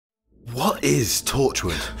What is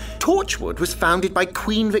Torchwood? Torchwood was founded by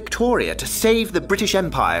Queen Victoria to save the British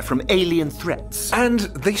Empire from alien threats. And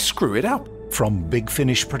they screw it up. From Big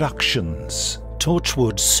Finish Productions,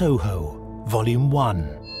 Torchwood Soho, Volume 1.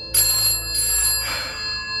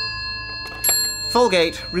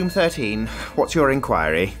 Folgate, room 13. What's your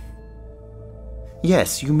inquiry?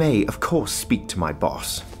 Yes, you may, of course, speak to my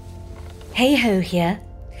boss. Hey-ho here.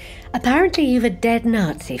 Apparently you've a dead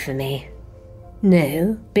Nazi for me.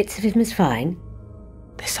 No, bits of him is fine.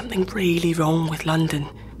 There's something really wrong with London,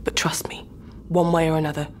 but trust me, one way or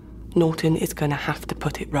another, Norton is going to have to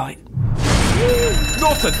put it right.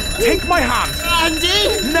 Norton, take my hand!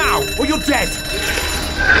 Andy! Now, or you're dead!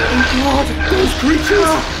 Oh God, those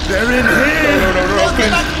creatures! They're in here! No,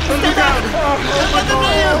 Stay back!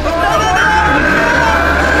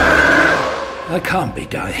 I can't be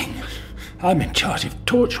dying. I'm in charge of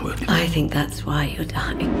Torchwood. I think that's why you're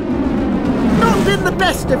dying. Not in the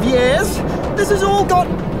best of years. This has all got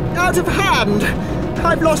out of hand.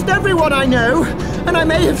 I've lost everyone I know, and I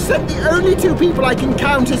may have sent the only two people I can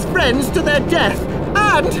count as friends to their death.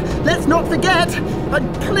 And, let's not forget,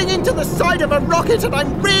 I'm clinging to the side of a rocket and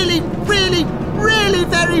I'm really, really, really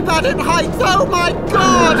very bad at heights. Oh my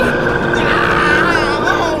God!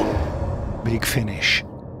 Big Finish.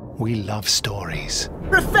 We love stories.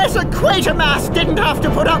 Professor Quatermass didn't have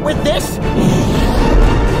to put up with this!